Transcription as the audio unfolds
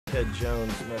Ted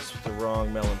Jones messed with the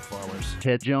wrong melon farmers.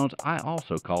 Ted Jones, I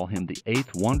also call him the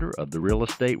eighth wonder of the real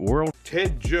estate world.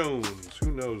 Ted Jones,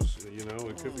 who knows,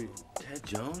 it could be. Ted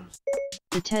Jones?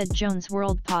 The Ted Jones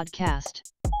World Podcast.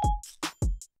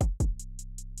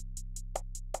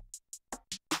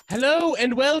 Hello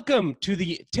and welcome to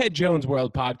the Ted Jones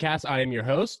World Podcast. I am your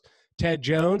host, Ted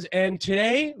Jones, and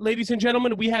today, ladies and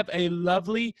gentlemen, we have a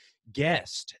lovely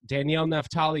guest, Danielle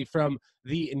Naftali from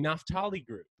the Naftali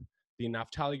Group. The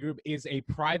Naftali Group is a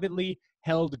privately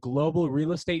held global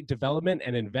real estate development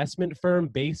and investment firm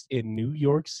based in New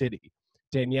York City.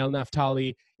 Danielle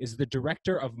Naftali is the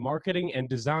Director of Marketing and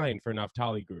Design for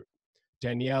Naftali Group.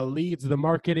 Danielle leads the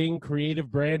marketing,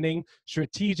 creative branding,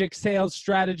 strategic sales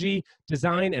strategy,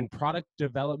 design, and product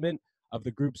development of the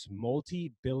group's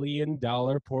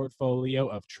multi-billion-dollar portfolio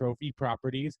of trophy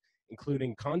properties,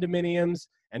 including condominiums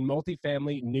and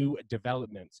multifamily new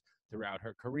developments. Throughout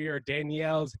her career,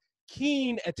 Danielle's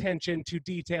keen attention to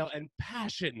detail and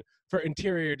passion for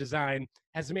interior design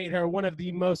has made her one of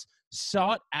the most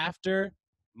sought-after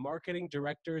marketing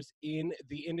directors in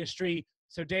the industry.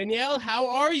 So Danielle, how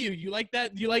are you? You like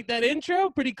that? You like that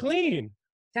intro? Pretty clean.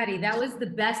 Teddy, that was the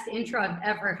best intro I've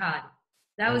ever had.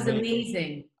 That was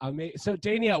amazing. So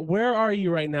Danielle, where are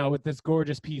you right now with this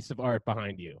gorgeous piece of art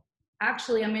behind you?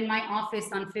 Actually, I'm in my office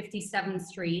on 57th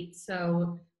Street.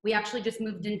 So we actually just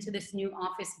moved into this new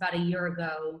office about a year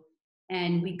ago,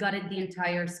 and we gutted the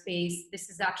entire space. This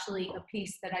is actually a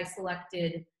piece that I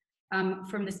selected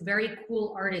from this very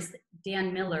cool artist,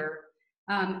 Dan Miller.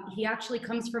 He actually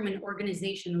comes from an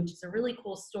organization, which is a really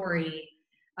cool story.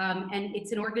 And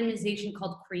it's an organization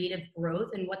called Creative Growth.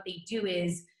 And what they do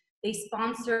is they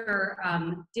sponsor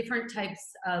different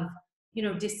types of,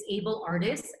 disabled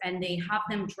artists, and they have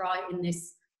them draw in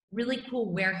this really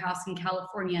cool warehouse in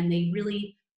California. And they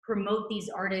really promote these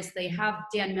artists. They have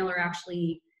Dan Miller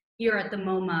actually here at the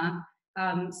MoMA.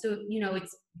 It's a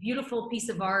beautiful piece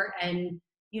of art, and,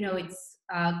 it's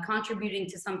contributing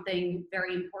to something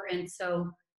very important. So,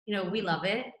 we love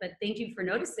it, but thank you for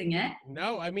noticing it.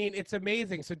 No, I mean, it's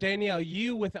amazing. So Danielle,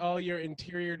 you with all your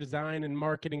interior design and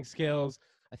marketing skills,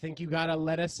 I think you got to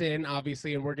let us in,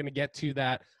 obviously, and we're going to get to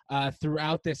that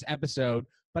throughout this episode.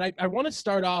 But I want to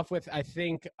start off with, I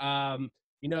think,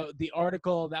 the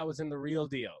article that was in The Real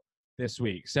Deal this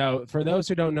week. So for those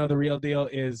who don't know, The Real Deal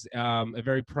is a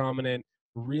very prominent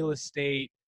real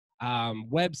estate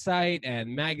website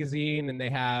and magazine, and they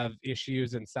have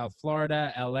issues in South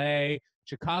Florida, LA,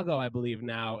 Chicago, I believe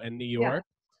now, and New York. Yeah.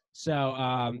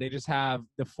 So they just have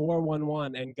the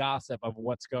 411 and gossip of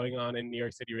what's going on in New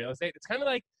York City real estate. It's kind of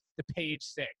like the page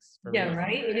 6. Yeah,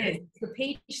 right? It is. It's the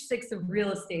page 6 of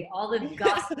real estate. All the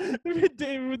gossip.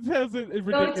 David has a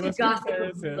ridiculous gossip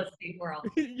of real estate world.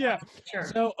 Yeah. Sure.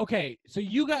 So, okay. So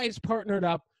you guys partnered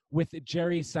up with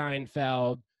Jerry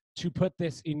Seinfeld to put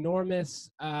this enormous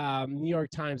New York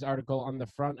Times article on the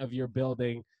front of your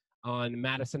building on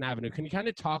Madison Avenue. Can you kind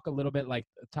of talk a little bit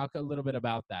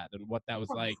about that and what that was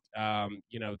like,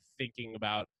 thinking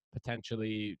about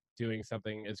potentially doing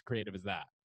something as creative as that?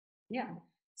 Yeah.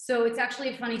 So it's actually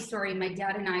a funny story. My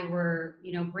dad and I were,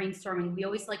 brainstorming. We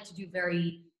always like to do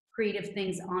very creative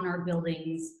things on our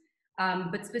buildings.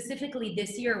 But specifically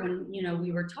this year when,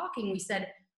 we were talking, we said,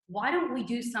 why don't we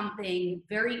do something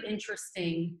very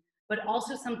interesting, but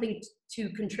also something to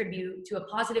contribute to a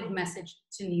positive message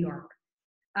to New York?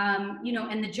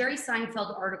 And the Jerry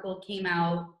Seinfeld article came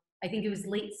out, I think it was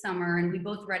late summer, and we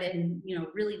both read it and,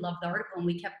 really loved the article. And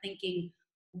we kept thinking,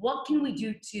 what can we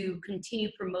do to continue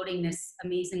promoting this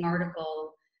amazing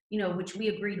article, which we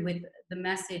agreed with the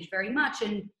message very much.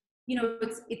 And,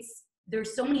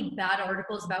 there's so many bad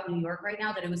articles about New York right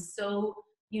now that it was so,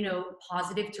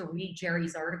 positive to read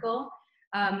Jerry's article.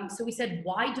 So we said,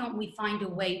 why don't we find a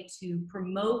way to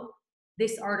promote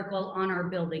this article on our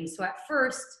building? So at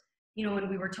first, when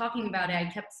we were talking about it, I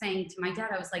kept saying to my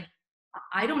dad, I was like,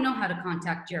 I don't know how to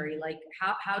contact Jerry. Like,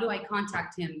 how do I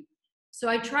contact him? So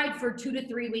I tried for 2 to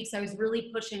 3 weeks. I was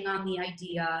really pushing on the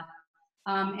idea.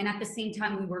 And at the same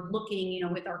time, we were looking,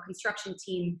 with our construction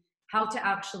team, how to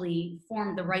actually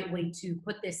form the right way to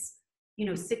put this,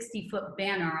 60-foot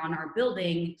banner on our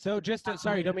building. So just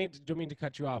sorry, don't mean to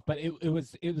cut you off, but it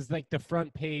was like the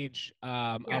front page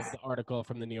Yes. of the article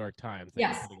from the New York Times that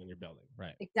Yes. you're putting in your building,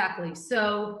 right? Exactly.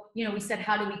 So, we said,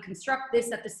 how do we construct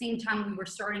this? At the same time, we were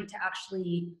starting to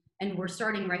actually, and we're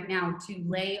starting right now to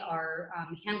lay our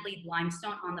hand-laid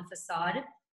limestone on the facade.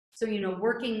 So,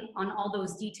 working on all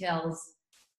those details.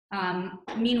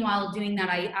 Meanwhile, doing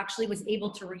that, I actually was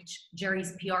able to reach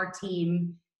Jerry's PR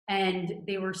team, and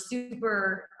they were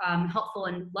super helpful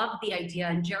and loved the idea.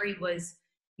 And Jerry was,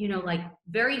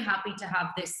 very happy to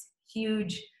have this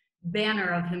huge, banner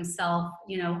of himself,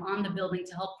 on the building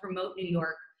to help promote New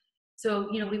York. So,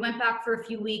 we went back for a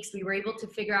few weeks. We were able to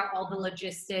figure out all the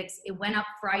logistics. It went up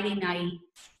Friday night,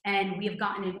 and we have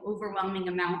gotten an overwhelming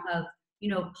amount of,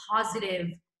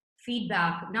 positive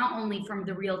feedback, not only from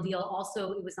The Real Deal,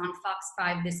 also it was on Fox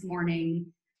 5 this morning.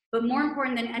 But more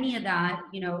important than any of that,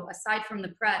 aside from the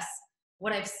press,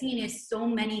 what I've seen is so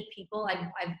many people,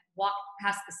 I've walked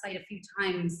past the site a few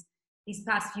times these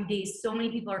past few days, so many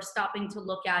people are stopping to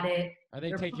look at it. Are they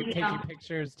They're taking putting it on-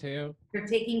 pictures too? They're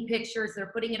taking pictures,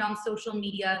 they're putting it on social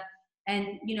media.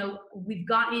 And, we've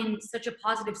gotten such a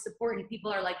positive support, and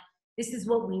people are like, this is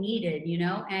what we needed,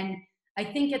 And I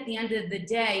think at the end of the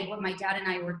day, what my dad and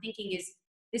I were thinking is,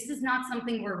 this is not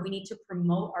something where we need to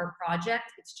promote our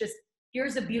project. It's just,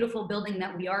 here's a beautiful building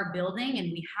that we are building,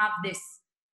 and we have this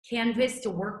canvas to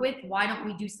work with. Why don't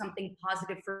we do something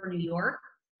positive for New York?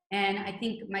 And I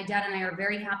think my dad and I are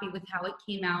very happy with how it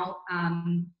came out.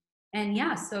 And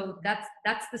yeah, so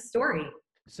that's the story.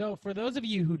 So for those of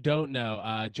you who don't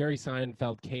know, Jerry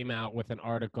Seinfeld came out with an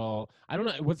article. I don't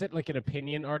know, was it like an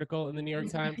opinion article in the New York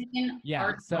Times? Yeah,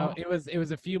 Article. so it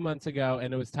was a few months ago,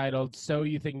 and it was titled "So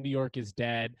You Think New York is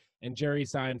Dead?" And Jerry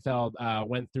Seinfeld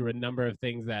went through a number of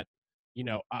things that,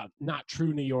 not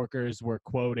true New Yorkers were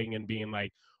quoting and being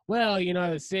like, well,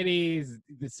 the city's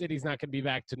not going to be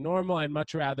back to normal. I'd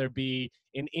much rather be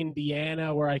in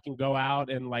Indiana, where I can go out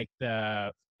and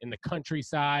in the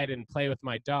countryside and play with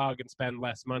my dog and spend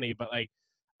less money. But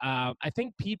I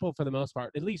think people, for the most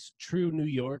part, at least true New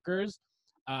Yorkers,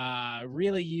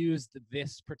 really used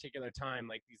this particular time,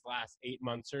 like these last 8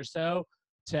 months or so,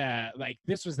 to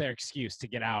this was their excuse to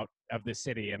get out of the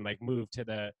city and move to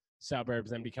the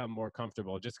suburbs and become more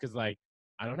comfortable, just because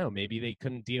I don't know, maybe they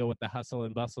couldn't deal with the hustle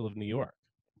and bustle of New York.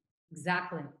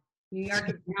 Exactly. New York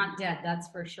is not dead, that's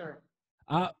for sure.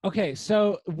 Okay,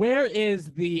 so where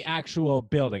is the actual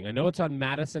building? I know it's on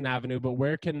Madison Avenue, but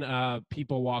where can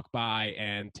people walk by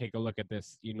and take a look at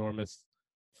this enormous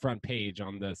front page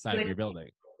on the side of your building?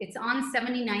 It's on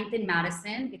 79th and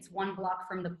Madison. It's 1 block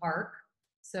from the park.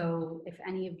 So if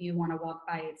any of you want to walk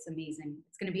by, it's amazing.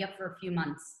 It's going to be up for a few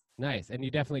months. Nice, and you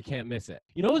definitely can't miss it.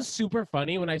 You know what was super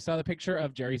funny when I saw the picture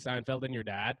of Jerry Seinfeld and your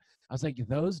dad? I was like,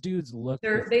 those dudes look...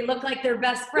 They look like they're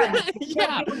best friends.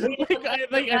 Yeah, I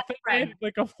think they had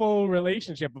a full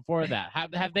relationship before that.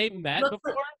 Have they met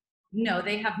before? No,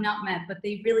 they have not met, but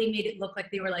they really made it look like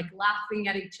they were laughing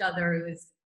at each other.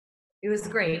 It was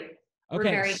great.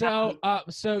 Okay,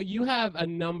 so you have a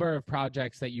number of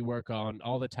projects that you work on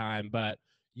all the time, but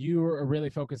you are really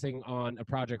focusing on a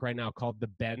project right now called the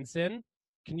Benson.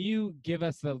 Can you give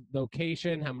us the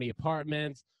location, how many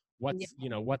apartments, what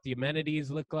the amenities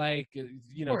look like?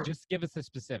 Sure. Just give us the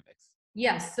specifics.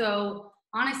 Yes. So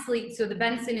honestly, the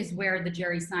Benson is where the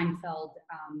Jerry Seinfeld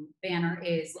banner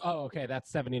is. Oh, okay.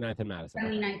 That's 79th and Madison.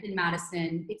 79th and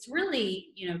Madison. It's really,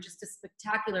 just a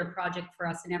spectacular project for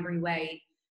us in every way.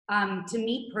 To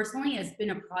me personally, has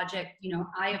been a project,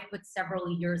 I have put several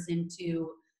years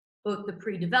into both the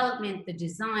pre-development, the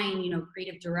design,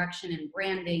 creative direction and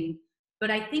branding. But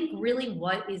I think really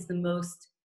what is the most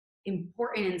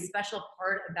important and special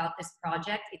part about this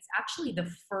project, it's actually the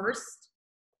first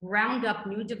ground up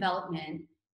new development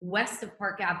west of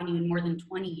Park Avenue in more than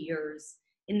 20 years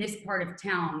in this part of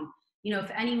town. If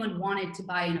anyone wanted to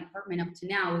buy an apartment up to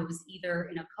now, it was either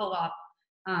in a co-op,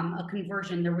 a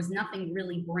conversion. There was nothing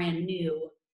really brand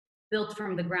new built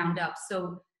from the ground up.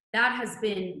 So that has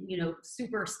been,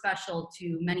 super special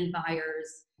to many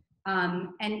buyers.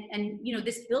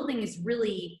 This building is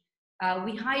really,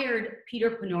 we hired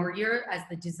Peter Penorier as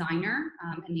the designer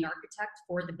and the architect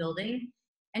for the building.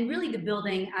 And really the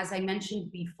building, as I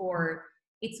mentioned before,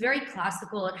 it's very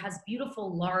classical. It has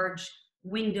beautiful large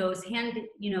windows,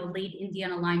 laid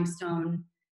Indiana limestone.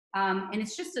 And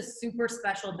it's just a super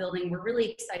special building. We're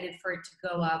really excited for it to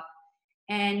go up.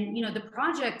 And, the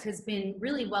project has been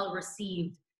really well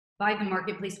received by the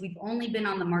marketplace. We've only been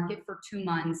on the market for 2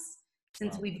 months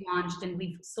since we've launched, and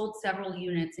we've sold several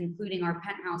units, including our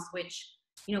penthouse, which,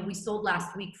 we sold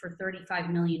last week for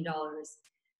 $35 million.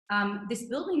 This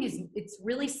building it's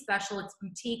really special. It's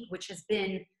boutique, which has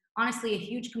been honestly a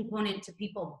huge component to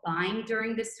people buying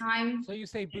during this time. So you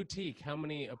say boutique, how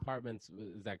many apartments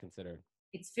is that considered?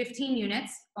 It's 15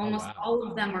 units. Almost all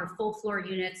of them are full floor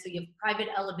units. So you have private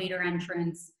elevator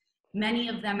entrance. Many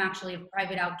of them actually have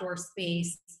private outdoor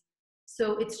space.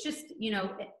 So it's just,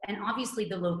 and obviously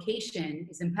the location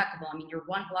is impeccable. I mean, you're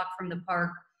 1 block from the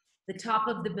park. The top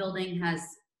of the building has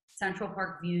Central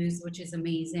Park views, which is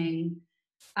amazing.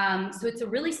 So it's a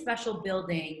really special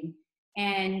building.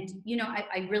 And,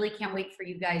 I really can't wait for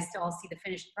you guys to all see the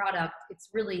finished product. It's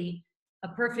really a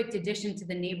perfect addition to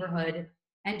the neighborhood.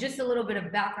 And just a little bit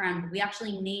of background, we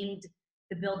actually named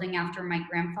the building after my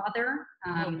grandfather.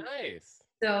 Oh, nice.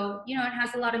 So, you know, it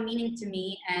has a lot of meaning to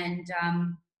me. And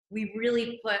we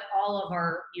really put all of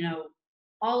our, you know,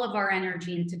 all of our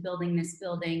energy into building this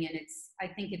building. And I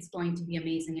think it's going to be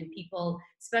amazing. And people,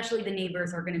 especially the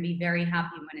neighbors, are going to be very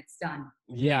happy when it's done.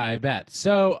 Yeah, I bet.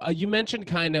 So you mentioned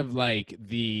kind of like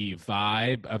the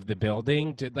vibe of the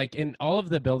building. Like in all of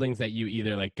the buildings that you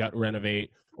either like gut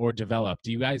renovate or develop,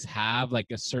 do you guys have like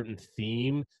a certain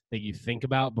theme that you think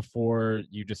about before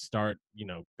you just start, you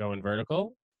know, going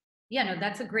vertical? Yeah, no,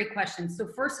 that's a great question. So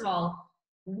first of all,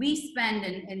 we spend,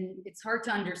 and it's hard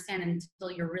to understand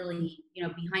until you're really, you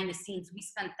know, behind the scenes, we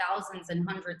spend thousands and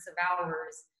hundreds of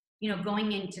hours, you know,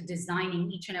 going into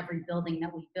designing each and every building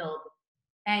that we build.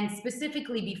 And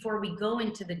specifically before we go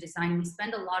into the design, we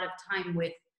spend a lot of time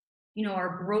with, you know,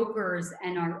 our brokers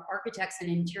and our architects and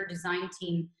interior design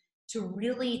team to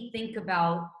really think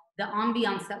about the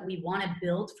ambiance that we want to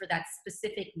build for that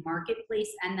specific marketplace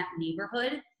and that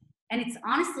neighborhood. And it's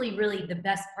honestly really the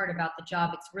best part about the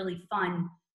job. It's really fun.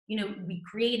 You know, we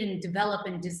create and develop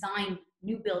and design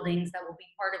new buildings that will be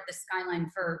part of the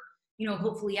skyline for, you know,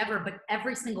 hopefully ever, but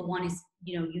every single one is,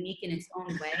 you know, unique in its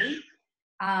own way.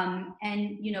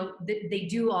 And, you know, they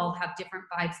do all have different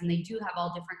vibes, and they do have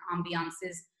all different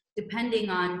ambiances depending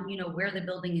on, you know, where the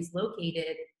building is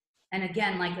located. And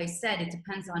again, like I said, it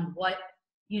depends on what,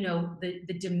 you know,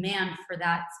 the demand for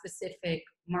that specific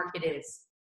market is.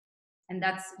 And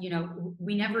that's, you know,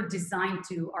 we never design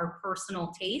to our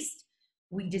personal taste.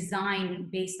 We design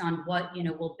based on what, you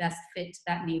know, will best fit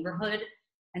that neighborhood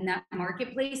and that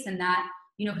marketplace. And that,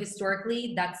 you know,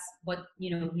 historically, that's what,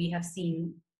 you know, we have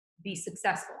seen be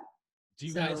successful. Do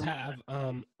you guys have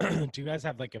do you guys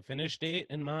have like a finish date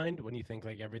in mind when you think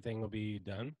like everything will be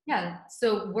done? Yeah,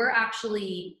 so we're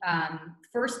actually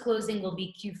first closing will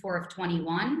be Q4 of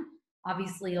 21.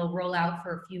 Obviously, it'll roll out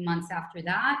for a few months after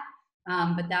that,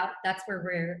 but that's where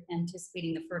we're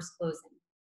anticipating the first closing.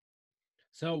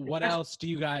 So what else do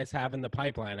you guys have in the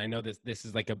pipeline? I know this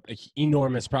is like a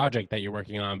enormous project that you're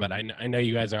working on, but I know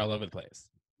you guys are all over the place.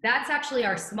 That's actually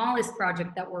our smallest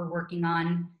project that we're working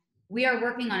on. We are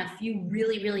working on a few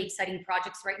really, really exciting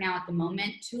projects right now at the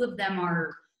moment. Two of them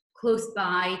are close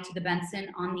by to the Benson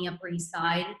on the Upper East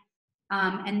Side.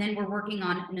 And then we're working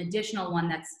on an additional one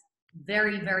that's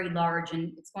very, very large,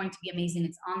 and it's going to be amazing.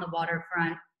 It's on the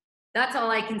waterfront. That's all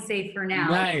I can say for now.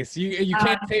 Nice. You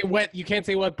can't say what, you can't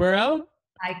say what borough?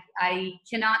 I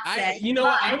cannot say. You know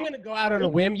what? I'm going to go out on a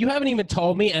whim. You haven't even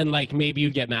told me, and like maybe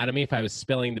you'd get mad at me if I was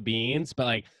spilling the beans, but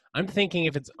like I'm thinking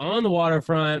if it's on the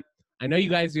waterfront, I know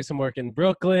you guys do some work in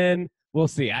Brooklyn. We'll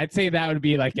see. I'd say that would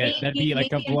be like that'd be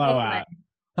like a blowout.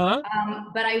 Huh?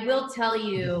 But I will tell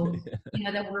you, you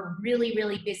know, that we're really,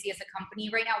 really busy as a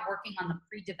company right now working on the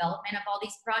pre-development of all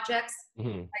these projects.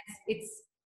 Mm-hmm. It's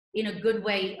in a good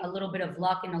way, a little bit of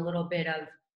luck and a little bit of,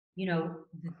 you know,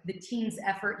 the team's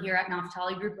effort here at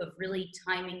Naftali Group of really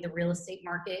timing the real estate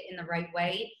market in the right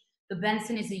way. The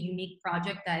Benson is a unique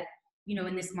project that, you know,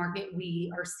 in this market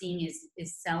we are seeing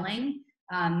is selling.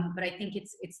 But I think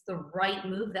it's the right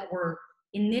move that we're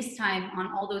in this time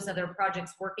on all those other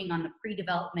projects working on the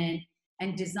pre-development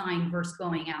and design versus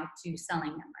going out to selling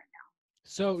them right now.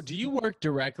 So do you work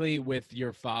directly with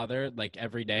your father like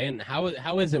every day? And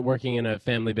how is it working in a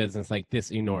family business like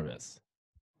this enormous?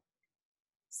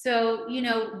 So, you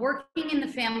know, working in the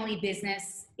family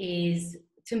business is,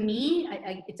 to me,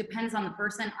 it depends on the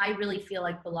person. I really feel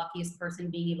like the luckiest person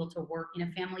being able to work in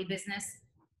a family business.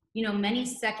 You know, many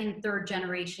second, third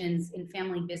generations in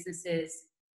family businesses,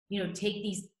 you know, take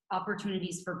these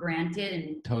opportunities for granted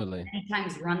and totally many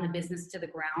times run the business to the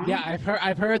ground. Yeah,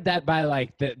 I've heard that by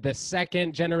like the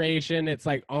second generation, it's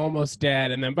like almost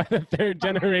dead, and then by the third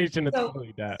generation, it's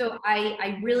totally dead. So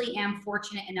I really am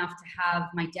fortunate enough to have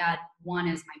my dad, one,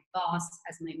 as my boss,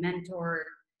 as my mentor,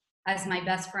 as my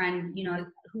best friend, you know,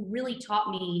 who really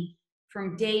taught me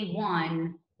from day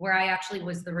one, where I actually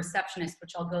was the receptionist,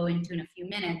 which I'll go into in a few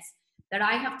minutes, that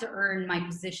I have to earn my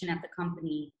position at the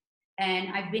company.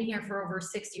 And I've been here for over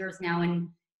 6 years now. And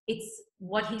it's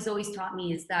what he's always taught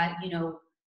me is that, you know,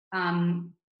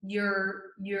 your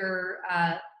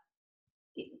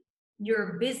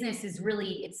business is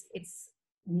really, it's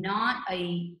not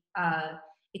a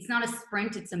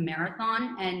sprint, it's a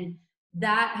marathon. And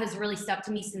that has really stuck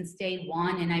to me since day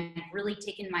one. And I've really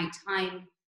taken my time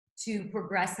to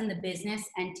progress in the business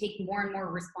and take more and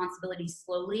more responsibility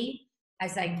slowly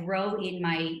as I grow in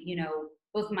my, you know,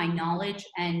 both my knowledge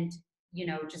and, you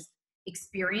know, just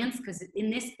experience. Because in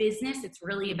this business, it's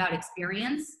really about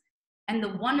experience. And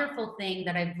the wonderful thing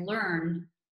that I've learned,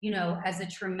 you know, as a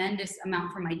tremendous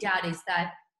amount from my dad is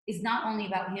that is not only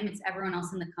about him, it's everyone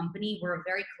else in the company. We're a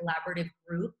very collaborative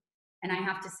group. And I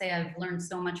have to say, I've learned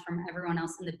so much from everyone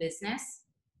else in the business.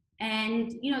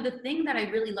 And, the thing that I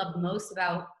really love most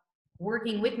about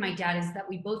working with my dad is that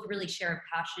we both really share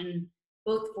a passion,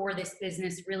 both for this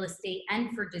business, real estate,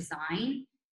 and for design.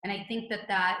 And I think that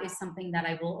that is something that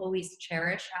I will always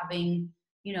cherish, having,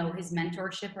 his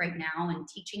mentorship right now and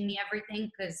teaching me everything,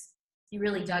 because he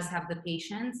really does have the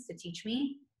patience to teach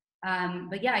me.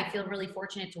 But yeah, I feel really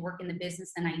fortunate to work in the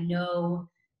business, and I know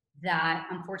that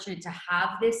I'm fortunate to have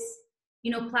this,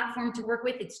 platform to work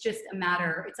with. It's just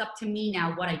it's up to me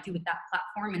now what I do with that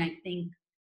platform. And I think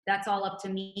that's all up to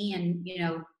me.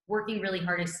 And, working really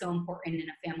hard is so important in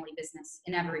a family business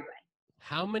in every way.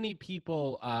 How many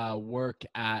people work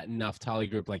at Naftali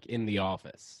Group, like in the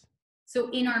office? So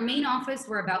in our main office,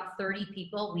 we're about 30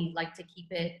 people. We like to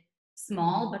keep it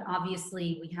small, but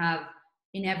obviously we have,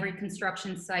 in every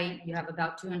construction site, you have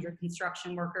about 200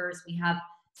 construction workers. We have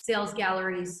sales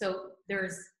galleries. So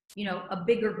there's, a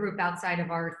bigger group outside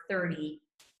of our 30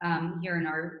 here in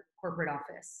our corporate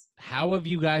office. How have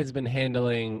you guys been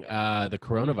handling the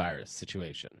coronavirus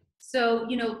situation? So,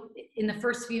 in the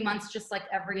first few months, just like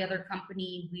every other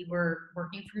company, we were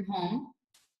working from home.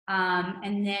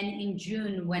 And then in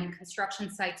June, when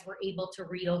construction sites were able to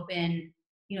reopen,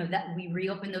 that we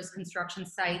reopened those construction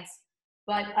sites.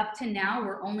 But up to now,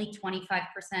 we're only 25%,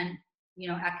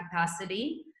 at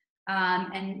capacity.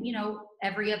 And,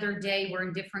 every other day we're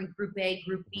in different group A,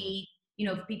 group B.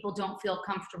 If people don't feel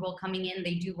comfortable coming in,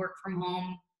 they do work from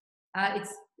home.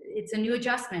 It's a new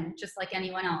adjustment, just like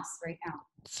anyone else right now.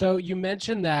 So you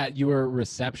mentioned that you were a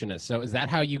receptionist. So is that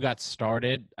how you got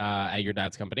started at your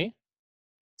dad's company?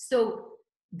 So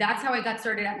that's how I got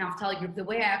started at Naftali Group. The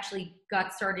way I actually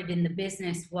got started in the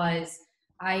business was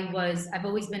I've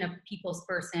always been a people's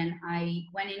person. I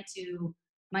went into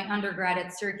my undergrad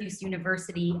at Syracuse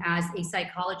University as a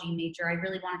psychology major. I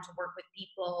really wanted to work with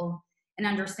people and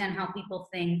understand how people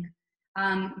think.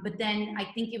 But then I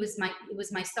think it was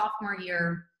my sophomore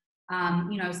year.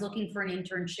 I was looking for an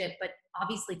internship, but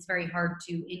obviously it's very hard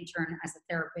to intern as a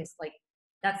therapist. Like,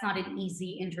 that's not an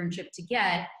easy internship to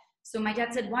get. So my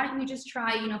dad said, why don't you just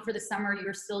try, for the summer,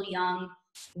 you're still young,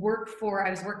 I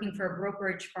was working for a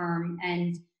brokerage firm,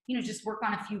 and, just work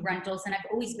on a few rentals. And I've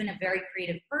always been a very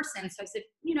creative person. So I said,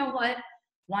 you know what,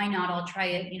 why not? I'll try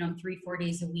it, 3-4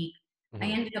 days a week. Mm-hmm. I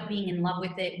ended up being in love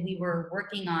with it. We were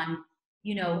working on,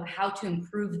 how to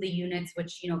improve the units,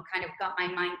 which, kind of got my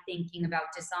mind thinking about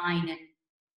design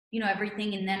and,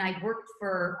 everything. And then I worked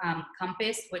for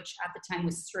Compass, which at the time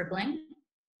was Scribbling,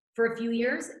 for a few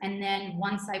years. And then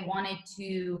once I wanted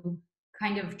to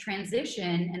kind of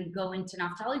transition and go into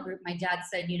Naftali Group, my dad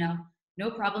said, no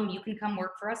problem, you can come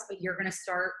work for us, but you're going to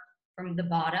start from the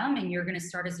bottom, and you're going to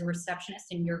start as a receptionist,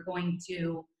 and you're going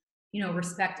to,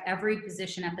 respect every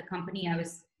position at the company. I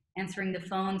was answering the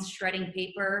phones, shredding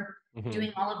paper, Mm-hmm.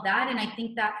 doing all of that. And I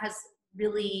think that has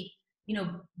really,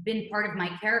 been part of my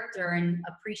character, and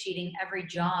appreciating every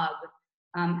job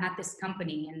at this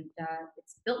company. And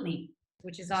it's built me,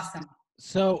 which is awesome.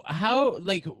 So how,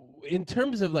 like, in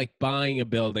terms of like buying a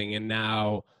building, and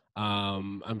now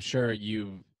I'm sure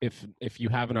if you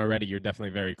haven't already, you're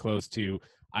definitely very close to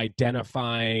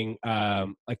identifying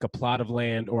like a plot of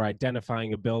land, or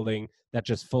identifying a building that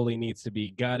just fully needs to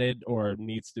be gutted, or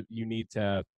you need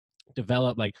to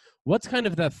develop. Like, what's kind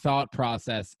of the thought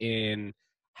process in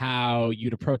how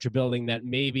you'd approach a building that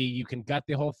maybe you can gut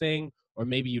the whole thing, or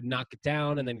maybe you knock it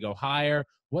down and then go higher?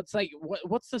 What's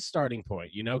the starting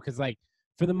point, because like,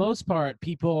 for the most part,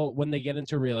 people, when they get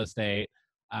into real estate,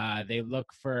 they look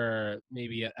for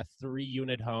maybe a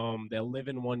 3-unit home. They'll live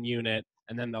in 1 unit,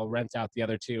 and then they'll rent out the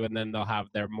other 2, and then they'll have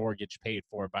their mortgage paid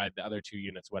for by the other 2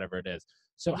 units, whatever it is.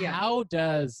 So Yeah. how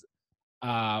does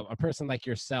a person like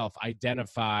yourself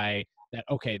identify that,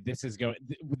 okay, this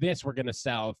we're going to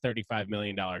sell $35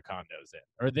 million condos in,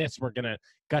 or this we're going to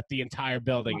gut the entire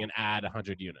building and add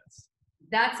 100 units?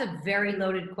 That's a very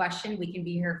loaded question. We can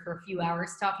be here for a few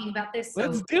hours talking about this. So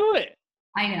Let's do it.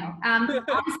 I know.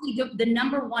 Honestly, the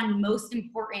number one most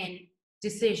important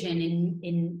decision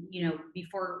in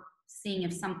before seeing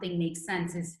if something makes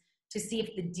sense is to see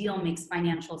if the deal makes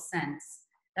financial sense.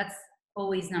 That's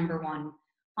always number one.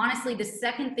 Honestly, the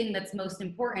second thing that's most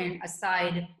important,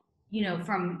 aside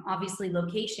from obviously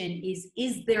location,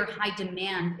 is there high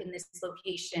demand in this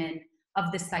location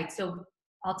of the site? So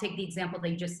I'll take the example that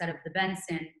you just said of the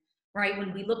Benson, right?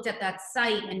 When we looked at that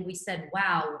site and we said,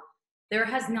 wow, there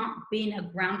has not been a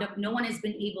ground up, no one has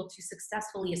been able to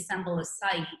successfully assemble a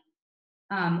site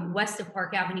west of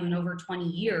Park Avenue in over 20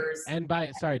 years. And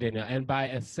by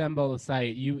assemble a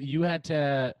site, you had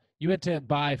to You had to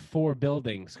buy 4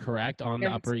 buildings, correct, on the There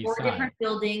was Upper East 4 Side? different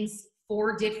buildings,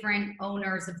 4 different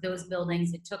owners of those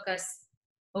buildings. It took us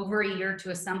over a year to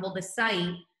assemble the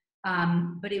site.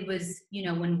 But it was,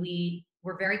 when we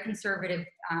were very conservative,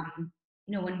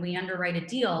 when we underwrite a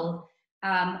deal,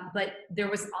 but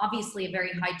there was obviously a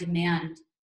very high demand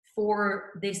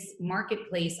for this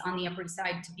marketplace on the Upper East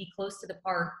Side to be close to the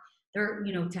park. There,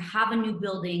 to have a new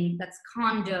building that's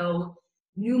condo,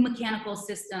 new mechanical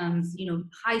systems,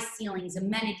 high ceilings,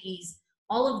 amenities,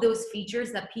 all of those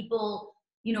features that people,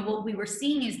 what we were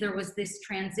seeing is there was this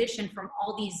transition from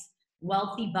all these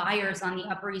wealthy buyers on the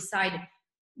Upper East Side,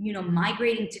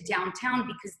 migrating to downtown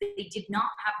because they did not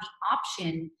have the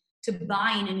option to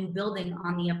buy in a new building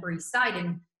on the Upper East Side.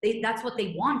 And that's what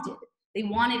they wanted. They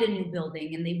wanted a new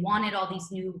building and they wanted all these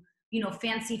new,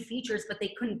 fancy features, but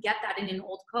they couldn't get that in an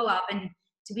old co-op. And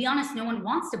to be honest, no one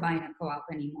wants to buy in a co-op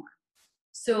anymore.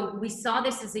 So we saw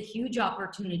this as a huge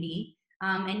opportunity.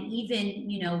 And even,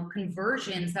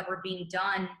 conversions that were being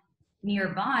done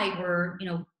nearby were,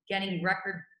 getting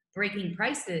record-breaking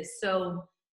prices. So,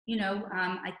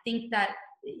 I think that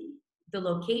the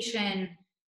location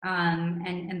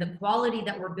and the quality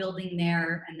that we're building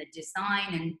there and the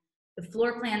design and the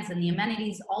floor plans and the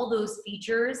amenities, all those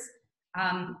features,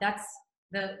 that's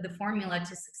the formula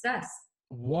to success.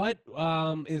 What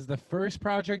is the first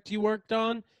project you worked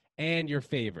on and your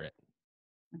favorite?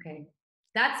 Okay.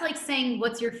 That's like saying,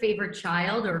 what's your favorite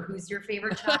child or who's your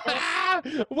favorite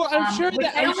child? Well, I'm sure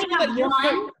that I only have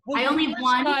one. I only have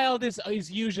one. Child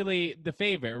is usually the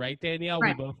favorite, right, Danielle?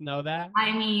 Right. We both know that.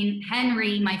 I mean,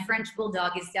 Henry, my French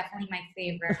bulldog, is definitely my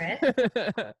favorite.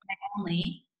 My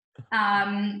only.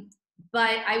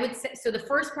 But I would say, so the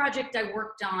first project I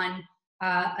worked on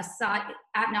aside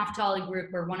at Naftali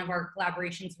Group, or one of our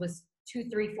collaborations, was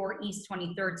 234 East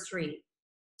 23rd Street.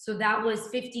 So that was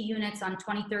 50 units on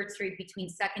 23rd Street between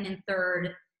 2nd and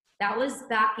 3rd. That was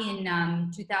back in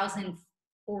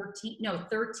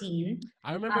 13.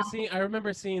 I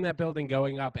remember seeing that building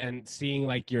going up and seeing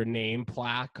like your name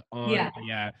plaque on.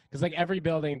 Yeah. Because like every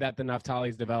building that the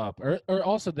Naftalis develop, or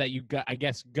also that you got, I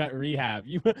guess, gut rehab,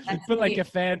 you put like a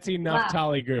fancy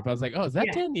Naftali Group. I was like, oh, is that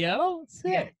Danielle?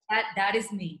 Sick. Yeah, that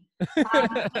is me.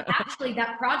 But actually,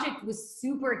 that project was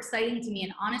super exciting to me,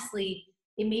 and honestly,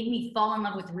 it made me fall in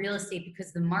love with real estate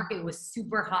because the market was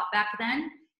super hot back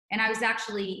then. And I was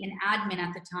actually an admin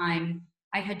at the time.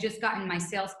 I had just gotten my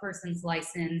salesperson's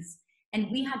license,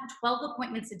 and we had 12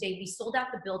 appointments a day. We sold out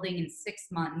the building in 6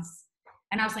 months.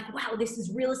 And I was like, wow, this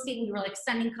is real estate. We were like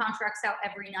sending contracts out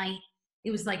every night.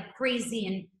 It was like crazy.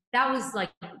 And that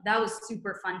was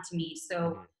super fun to me.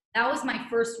 So that was my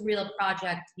first real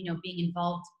project, being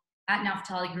involved at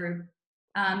Naftali Group,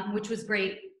 which was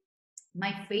great.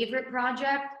 My favorite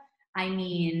project,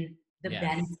 the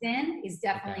Benson is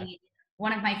definitely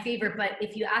one of my favorite, but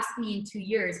if you ask me in 2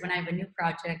 years when I have a new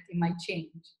project, it might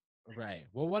change. Right.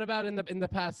 Well, what about in the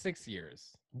past 6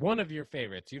 years? One of your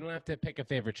favorites. You don't have to pick a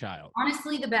favorite child.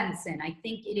 Honestly, the Benson. I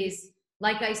think it is,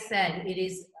 like I said, it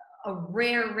is a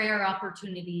rare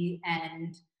opportunity,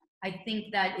 and I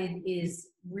think that it is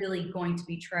really going to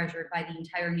be treasured by the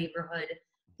entire neighborhood.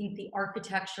 I think the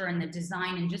architecture and the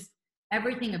design and just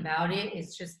everything about it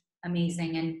is just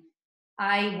amazing. And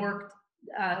I worked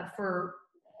for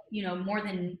more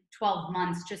than 12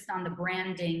 months just on the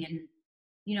branding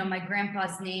and my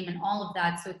grandpa's name and all of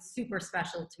that, so it's super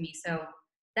special to me. So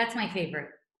that's my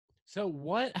favorite. So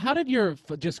how did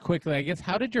just quickly, I guess,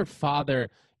 how did your father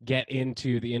get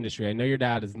into the industry? I know your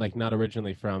dad is like not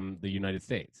originally from the United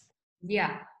States.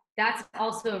 Yeah, that's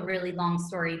also a really long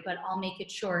story, but I'll make it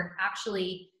short.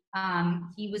 Actually,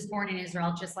 he was born in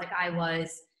Israel just like I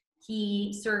was.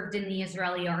 He served in the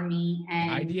Israeli army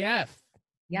and IDF.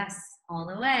 Yes, all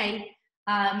the way.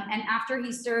 And after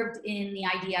he served in the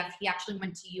IDF, he actually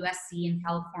went to USC in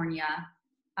California.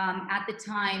 At the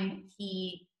time,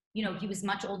 he was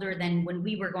much older than when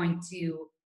we were going to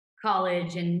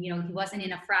college, and he wasn't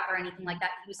in a frat or anything like that.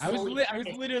 He was I was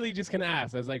literally just gonna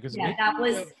ask. I was like, was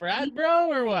a frat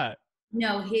bro or what?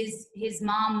 No, his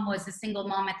mom was a single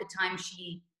mom at the time.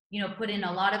 She put in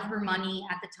a lot of her money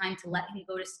at the time to let him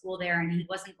go to school there, and he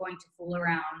wasn't going to fool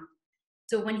around.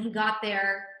 So when he got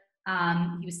there,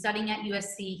 he was studying at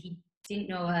USC. He didn't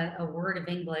know a word of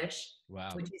English,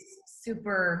 which is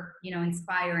super,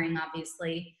 inspiring,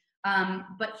 obviously.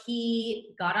 But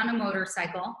he got on a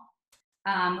motorcycle,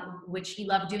 which he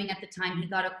loved doing at the time. He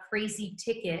got a crazy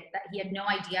ticket that he had no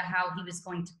idea how he was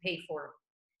going to pay for.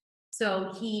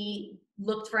 So he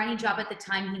looked for any job at the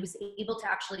time. He was able to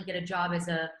actually get a job as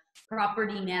a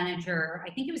property manager.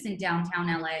 I think it was in downtown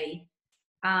LA.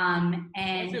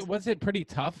 And was it pretty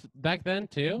tough back then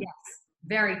too? Yes,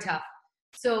 very tough.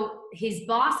 So his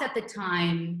boss at the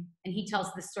time, and he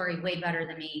tells the story way better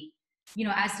than me, you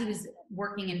know, as he was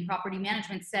working in property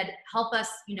management, said, help us,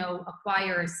 you know,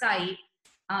 acquire a site.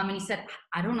 And he said,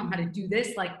 I don't know how to do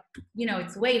this. Like, you know,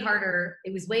 it's way harder.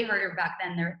 It was way harder back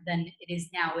then than it is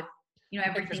now with, you know,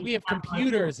 everything. Because we have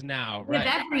computers now, we right?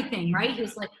 have everything, right? He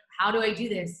was like, how do I do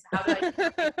this? How do I do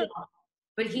this?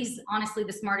 But he's honestly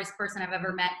the smartest person I've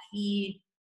ever met. He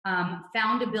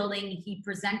found a building. He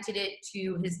presented it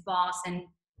to his boss and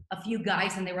a few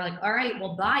guys, and they were like, all right,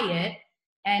 we'll buy it.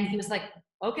 And he was like,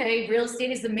 okay, real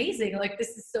estate is amazing. Like, this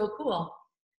is so cool.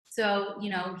 So, you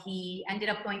know, he ended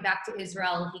up going back to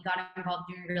Israel. He got involved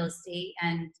in real estate,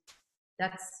 and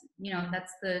that's, you know,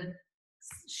 that's the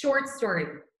short story.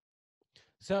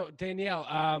 So Danielle,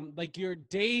 like your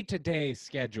day-to-day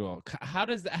schedule, how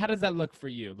does that look for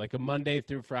you? Like a Monday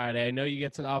through Friday. I know you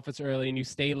get to the office early and you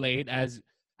stay late. As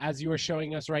you are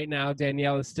showing us right now,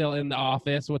 Danielle is still in the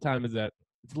office. What time is it?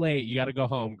 It's late. You got to go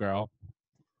home, girl.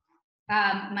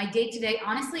 My day-to-day,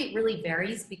 honestly, it really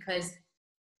varies because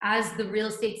as the real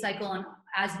estate cycle and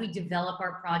as we develop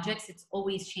our projects, it's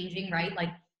always changing, right? Like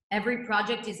every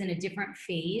project is in a different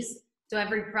phase. So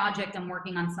every project I'm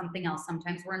working on something else.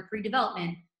 Sometimes we're in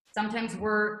pre-development. Sometimes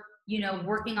we're, you know,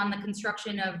 working on the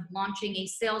construction of launching a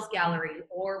sales gallery,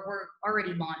 or we're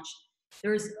already launched.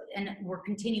 And we're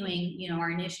continuing, you know, our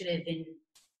initiative in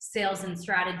sales and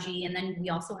strategy. And then we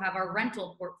also have our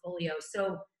rental portfolio.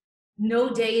 So no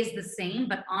day is the same,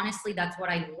 but honestly, that's what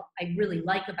I really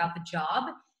like about the job.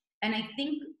 And I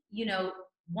think, you know,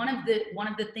 one of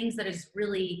the things that is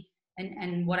really,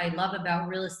 and what I love about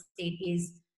real estate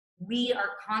is we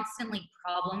are constantly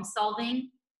problem solving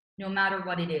no matter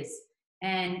what it is.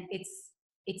 And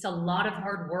it's a lot of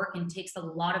hard work and takes a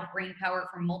lot of brain power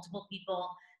from multiple people.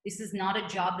 This is not a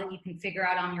job that you can figure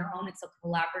out on your own. It's a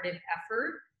collaborative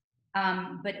effort,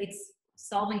 but it's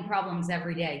solving problems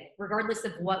every day, regardless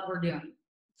of what we're doing.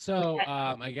 So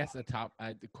I guess the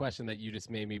question that you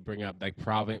just made me bring up, like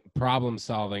problem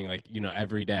solving, like, you know,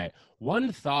 every day.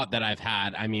 One thought that I've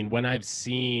had, I mean, when I've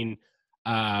seen,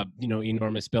 you know,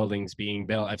 enormous buildings being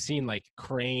built, I've seen like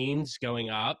cranes going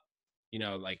up, you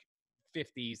know, like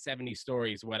 50, 70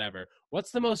 stories, whatever.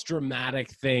 What's the most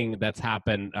dramatic thing that's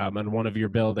happened on one of your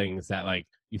buildings that like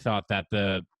you thought that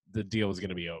the deal was going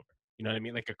to be over? You know what I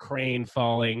mean? Like a crane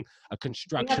falling, a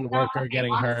construction worker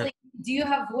getting hurt. Do you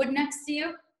have wood next to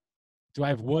you? Do I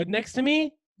have wood next to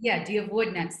me? Yeah, do you have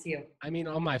wood next to you? I mean,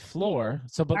 on my floor.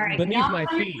 So, but right, beneath my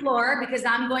on feet. Your floor, because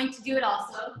I'm going to do it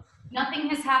also. Nothing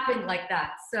has happened like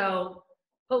that. So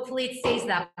hopefully it stays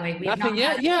that way. Nothing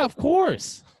yet? Yeah, of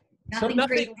course. Nothing so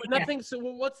crazy nothing. Yet. So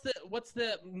what's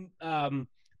the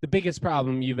biggest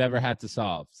problem you've ever had to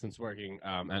solve since working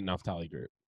at Naftali Group?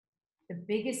 The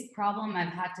biggest problem I've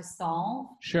had to solve?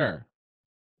 Sure.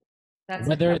 That's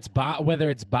whether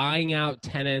it's buying out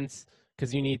tenants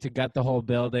because you need to gut the whole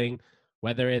building,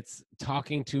 whether it's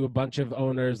talking to a bunch of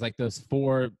owners, like those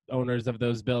 4 owners of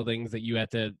those buildings that you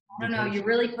had to. I don't know. You're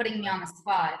really putting me on the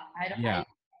spot. Yeah.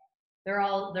 They're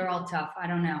all tough. I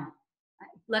don't know.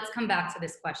 Let's come back to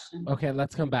this question. Okay,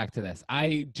 let's come back to this.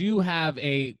 I do have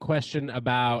a question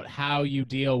about how you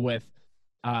deal with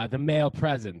the male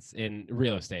presence in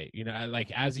real estate. You know,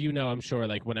 like, as you know, I'm sure,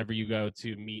 like whenever you go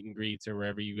to meet and greets or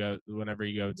whenever you go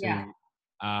to, yeah.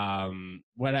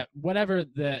 Whatever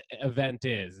the event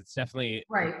is, it's definitely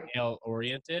right. male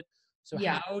oriented. So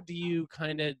yeah. How do you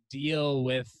kind of deal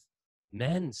with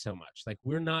men so much? Like,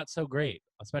 we're not so great,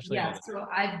 especially. Yeah. So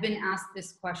I've been asked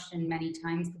this question many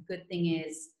times. The good thing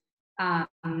is,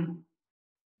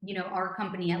 you know, our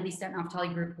company, at least at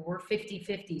Naftali Group, we're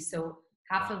 50-50. So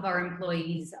half of our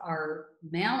employees are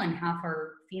male and half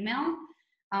are female.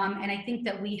 And I think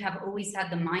that we have always had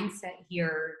the mindset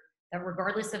here that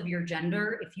regardless of your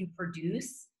gender, if you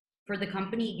produce for the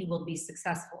company, you will be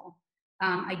successful.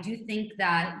 I do think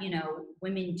that, you know,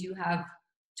 women do have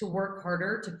to work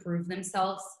harder to prove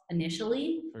themselves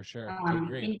initially. For sure. I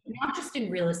agree. Not just in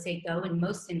real estate, though, in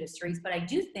most industries, but I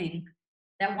do think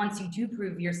that once you do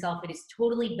prove yourself, it is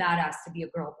totally badass to be a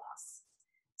girl boss.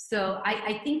 So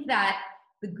I think that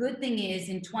the good thing is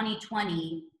in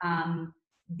 2020,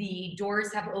 the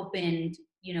doors have opened,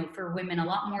 you know, for women a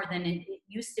lot more than it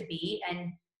used to be.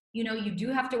 And, you know, you do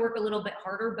have to work a little bit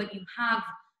harder, but you have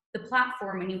the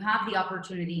platform and you have the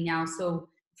opportunity now. So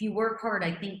if you work hard,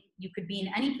 I think you could be in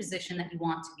any position that you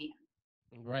want to be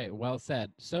in. Right. Well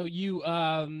said. So you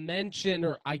mentioned,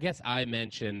 or I guess I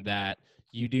mentioned, that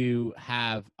you do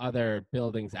have other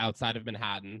buildings outside of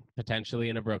Manhattan, potentially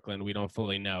in Brooklyn. We don't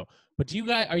fully know. But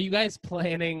are you guys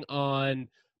planning on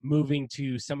moving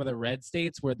to some of the red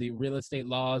states where the real estate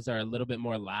laws are a little bit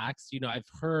more lax? You know, I've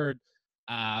heard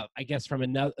I guess from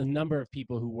a number of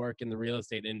people who work in the real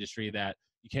estate industry that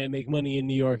you can't make money in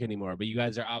New York anymore, but you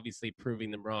guys are obviously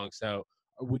proving them wrong. So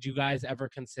would you guys ever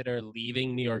consider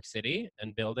leaving New York City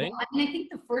and Well, building? I mean, I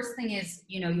think the first thing is,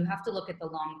 you have to look at the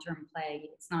long-term play.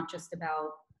 It's not just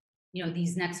about,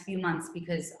 these next few months,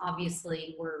 because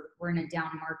obviously we're in a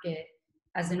down market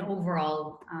as an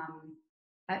overall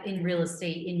in real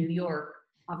estate in New York.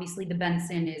 Obviously, the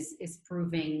Benson is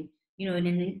proving,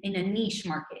 in a niche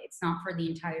market. It's not for the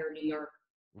entire New York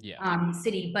Yeah.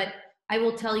 city. But I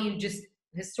will tell you, just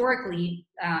historically,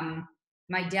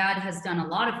 my dad has done a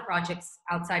lot of projects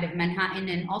outside of Manhattan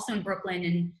and also in Brooklyn.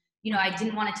 And I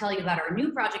didn't want to tell you about our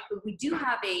new project, but we do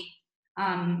have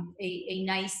a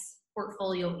nice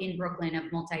portfolio in Brooklyn of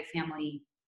multifamily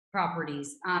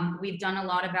properties. We've done a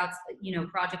lot of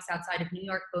projects outside of New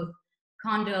York, both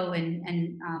condo and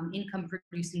income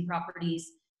producing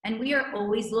properties. And we are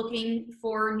always looking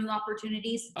for new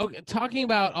opportunities. Okay, talking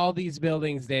about all these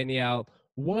buildings, Danielle,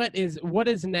 what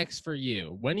is next for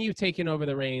you? When are you taking over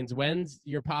the reins? When's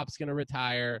your pop's going to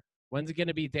retire? When's it going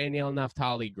to be Danielle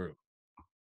Naftali Group?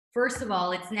 First of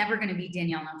all, it's never going to be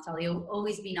Danielle Naftali. It will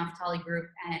always be Naftali Group.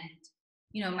 And,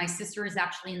 my sister is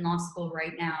actually in law school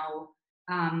right now.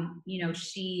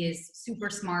 She is super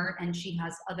smart and she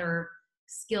has other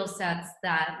skill sets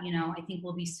that, I think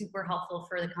will be super helpful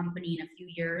for the company in a few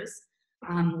years.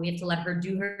 We have to let her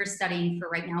do her studying for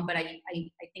right now, but I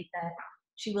think that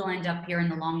she will end up here in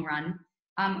the long run.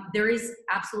 There is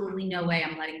absolutely no way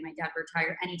I'm letting my dad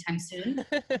retire anytime soon.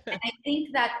 And I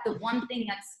think that the one thing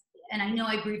and I know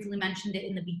I briefly mentioned it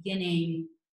in the beginning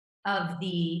of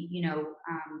the,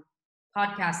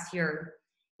 podcast here,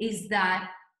 is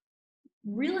that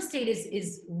real estate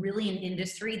is really an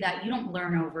industry that you don't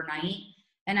learn overnight.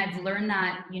 And I've learned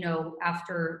that,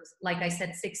 after, like I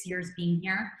said, 6 years being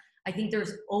here, I think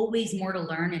there's always more to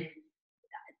learn. And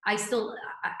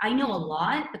I know a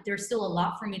lot, but there's still a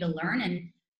lot for me to learn. And,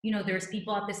 there's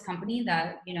people at this company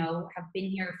that, have been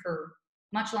here for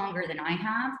much longer than I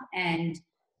have. And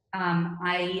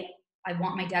I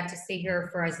want my dad to stay here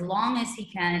for as long as he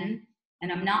can.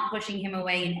 And I'm not pushing him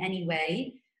away in any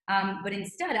way. But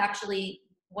instead, actually,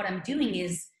 what I'm doing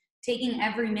is taking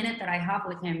every minute that I have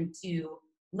with him to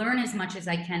learn as much as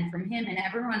I can from him and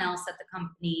everyone else at the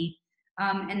company.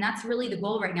 And that's really the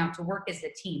goal right now, to work as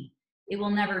a team. It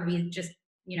will never be just,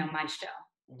 my show.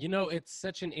 It's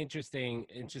such an interesting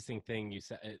thing you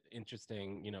said,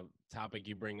 interesting, topic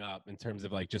you bring up in terms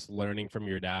of like just learning from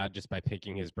your dad just by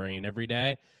picking his brain every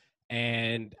day.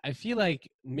 And I feel like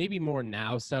maybe more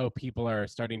now, so people are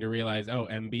starting to realize, oh,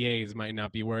 MBAs might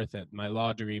not be worth it. My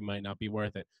law degree might not be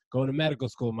worth it. Going to medical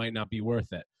school might not be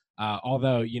worth it.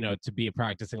 Although, to be a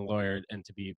practicing lawyer and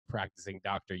to be a practicing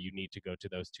doctor, you need to go to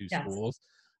those two Yes. schools.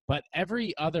 But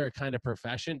every other kind of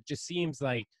profession just seems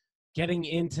like getting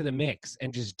into the mix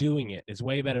and just doing it is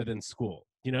way better than school.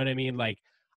 You know what I mean? Like,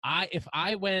 if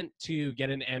I went to get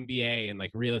an MBA in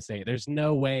like real estate, there's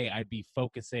no way I'd be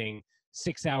focusing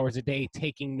 6 hours a day,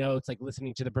 taking notes, like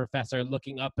listening to the professor,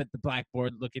 looking up at the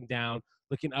blackboard, looking down,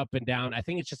 looking up and down. I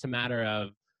think it's just a matter of,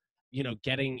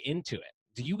 getting into it.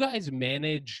 Do you guys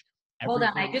manage everything?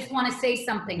 Hold on, I just want to say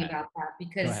something about that,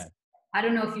 because I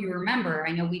don't know if you remember,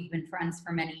 I know we've been friends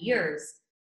for many years,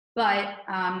 but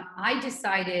I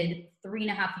decided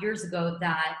 3.5 years ago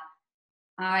that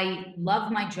I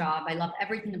love my job. I love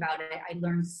everything about it. I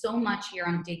learned so much here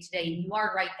on day to day. And you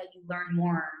are right that you learn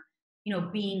more,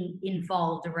 being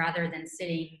involved rather than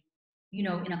sitting, in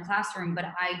a classroom. But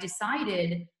I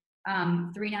decided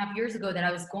 3.5 years ago that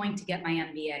I was going to get my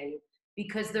MBA,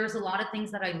 because there's a lot of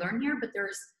things that I learned here, but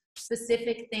there's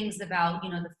specific things about,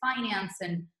 the finance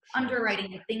and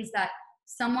underwriting and things that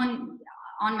someone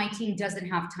on my team doesn't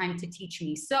have time to teach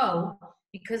me. So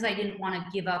because I didn't want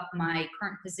to give up my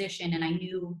current position and I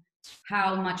knew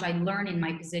how much I learn in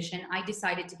my position, I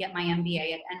decided to get my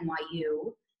MBA at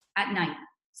NYU at night.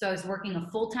 So I was working a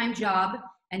full-time job,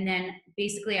 and then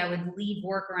basically I would leave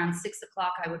work around 6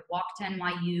 o'clock. I would walk to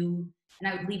NYU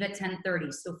and I would leave at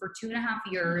 10:30. So for 2.5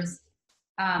 years,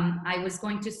 I was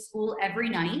going to school every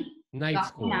night. Night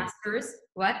school. Master's.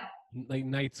 What? Like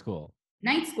night school.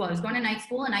 Night school. I was going to night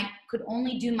school, and I could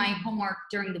only do my homework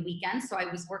during the weekend. So I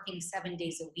was working 7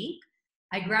 days a week.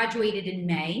 I graduated in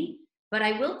May, but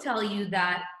I will tell you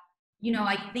that,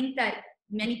 I think that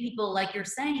many people, like you're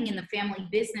saying, in the family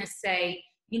business say,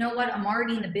 you know what, I'm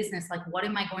already in the business. Like, what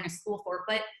am I going to school for?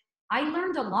 But I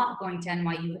learned a lot going to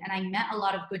NYU, and I met a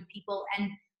lot of good people.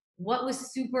 And what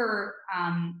was super,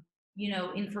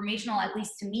 informational, at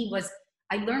least to me, was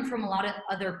I learned from a lot of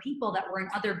other people that were in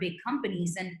other big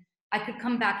companies. And I could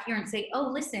come back here and say, oh,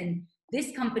 listen,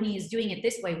 this company is doing it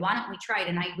this way. Why don't we try it?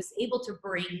 And I was able to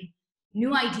bring,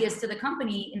 new ideas to the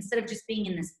company instead of just being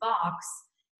in this box.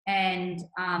 And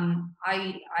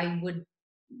I would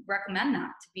recommend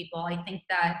that to people. I think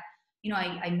that,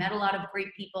 I met a lot of great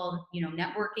people.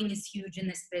 Networking is huge in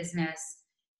this business.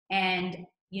 And,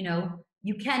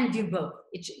 you can do both.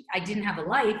 I didn't have a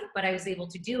life, but I was able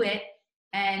to do it.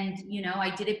 And,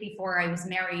 I did it before I was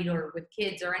married or with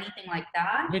kids or anything like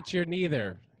that. Which you're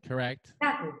neither, correct?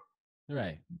 Exactly.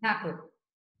 Right. Exactly.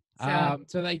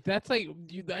 So like that's like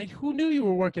who knew you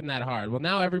were working that hard? Well,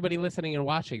 now everybody listening and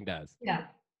watching does. Yeah.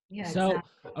 Yeah. So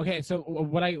Exactly. okay, so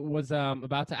what I was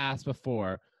about to ask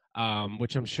before,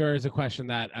 which I'm sure is a question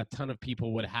that a ton of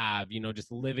people would have,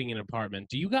 just living in an apartment.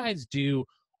 Do you guys do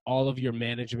all of your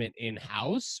management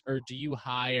in-house, or do you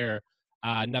hire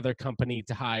another company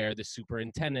to hire the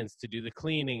superintendents to do the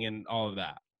cleaning and all of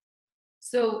that?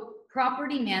 So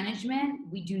property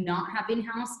management, we do not have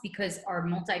in-house because our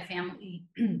multifamily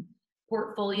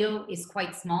portfolio is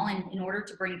quite small. And in order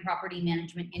to bring property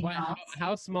management in-house.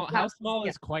 How small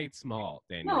is quite small,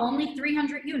 Daniel? No, only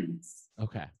 300 units.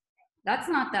 Okay. That's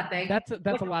not that big.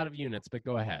 That's a lot of units, but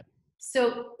go ahead.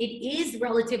 So it is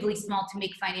relatively small to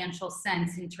make financial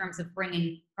sense in terms of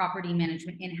bringing property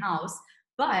management in-house.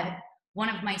 But one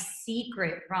of my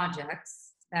secret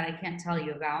projects that I can't tell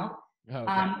you about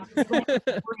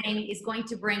is going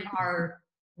to bring our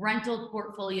rental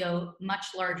portfolio much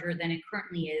larger than it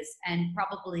currently is. And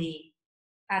probably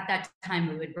at that time,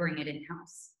 we would bring it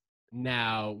in-house.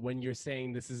 Now, when you're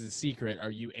saying this is a secret,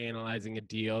 are you analyzing a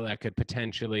deal that could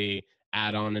potentially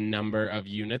add on a number of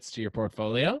units to your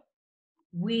portfolio?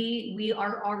 We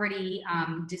are already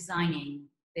designing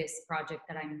this project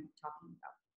that I'm talking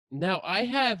about. Now, I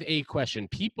have a question.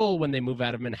 People, when they move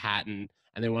out of Manhattan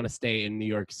and they want to stay in New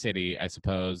York City, I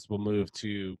suppose, will move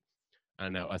to, I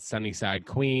don't know, a Sunnyside,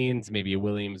 Queens, maybe a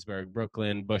Williamsburg,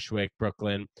 Brooklyn, Bushwick,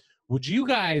 Brooklyn. Would you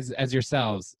guys, as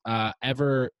yourselves,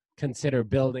 ever consider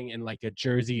building in like a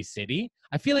Jersey City?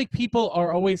 I feel like people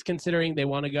are always considering they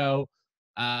want to go.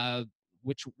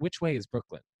 Which way is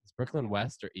Brooklyn? Is Brooklyn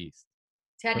west or east?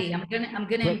 Teddy, I'm gonna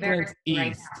embarrass you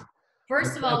right now.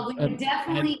 First of all, we would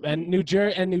definitely and New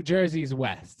Jersey's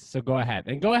west. So go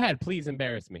ahead, please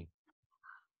embarrass me.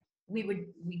 We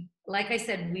like I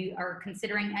said, we are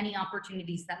considering any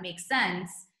opportunities that make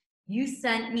sense. You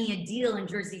sent me a deal in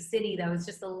Jersey City that was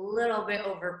just a little bit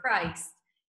overpriced.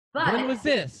 But when was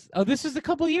this? Oh, this was a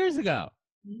couple years ago.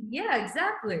 Yeah,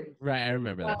 exactly. Right, I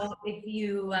remember that. So if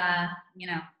you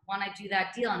want to do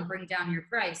that deal and bring down your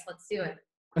price, let's do it.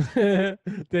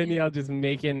 Danielle just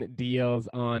making deals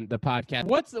on the podcast.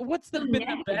 What's been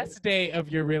the best day of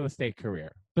your real estate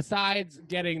career besides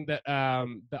getting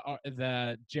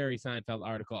the Jerry Seinfeld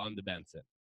article on the Benson?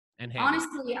 And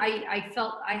honestly, I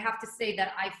have to say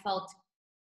that I felt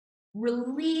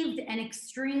relieved and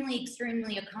extremely,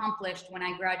 extremely accomplished when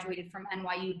I graduated from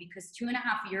NYU, because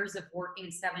 2.5 years of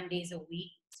working 7 days a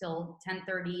week till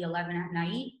 10:30, 11 at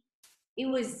night, it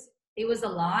was a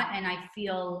lot, and I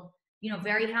feel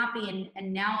very happy.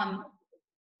 And now I'm,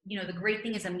 the great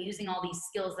thing is I'm using all these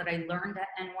skills that I learned at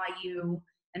NYU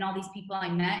and all these people I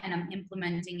met, and I'm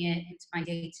implementing it into my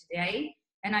day to day.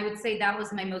 And I would say that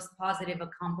was my most positive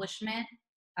accomplishment,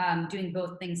 doing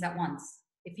both things at once,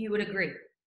 if you would agree.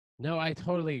 No, I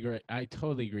totally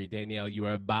agree, Danielle. You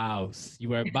are a boss.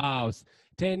 You are a boss.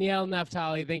 Danielle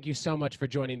Naftali, thank you so much for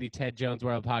joining the Ted Jones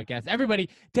World Podcast. Everybody,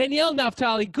 Danielle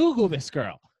Naftali, Google this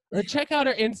girl. Or check out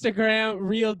her Instagram,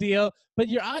 real deal. But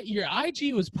your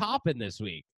IG was popping this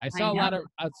week. I saw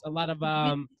a lot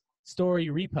of story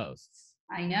reposts.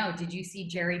 I know. Did you see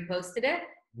Jerry posted it?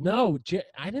 No,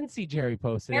 I didn't see Jerry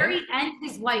posted it. Jerry and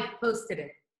his wife posted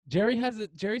it. Jerry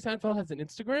Seinfeld has an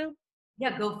Instagram?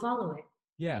 Yeah, go follow it.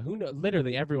 Yeah, who knows?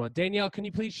 Literally everyone. Danielle, can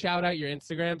you please shout out your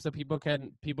Instagram so people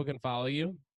can follow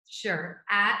you? Sure,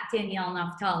 at Danielle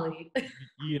Naftali.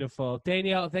 Beautiful.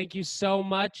 Danielle, thank you so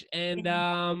much. And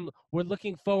we're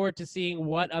looking forward to seeing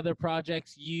what other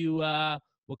projects you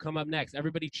will come up next.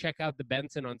 Everybody check out the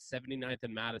Benson on 79th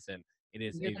and Madison. It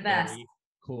is a very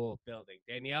cool building.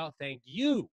 Danielle, thank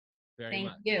you very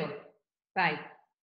much. Thank you. Bye.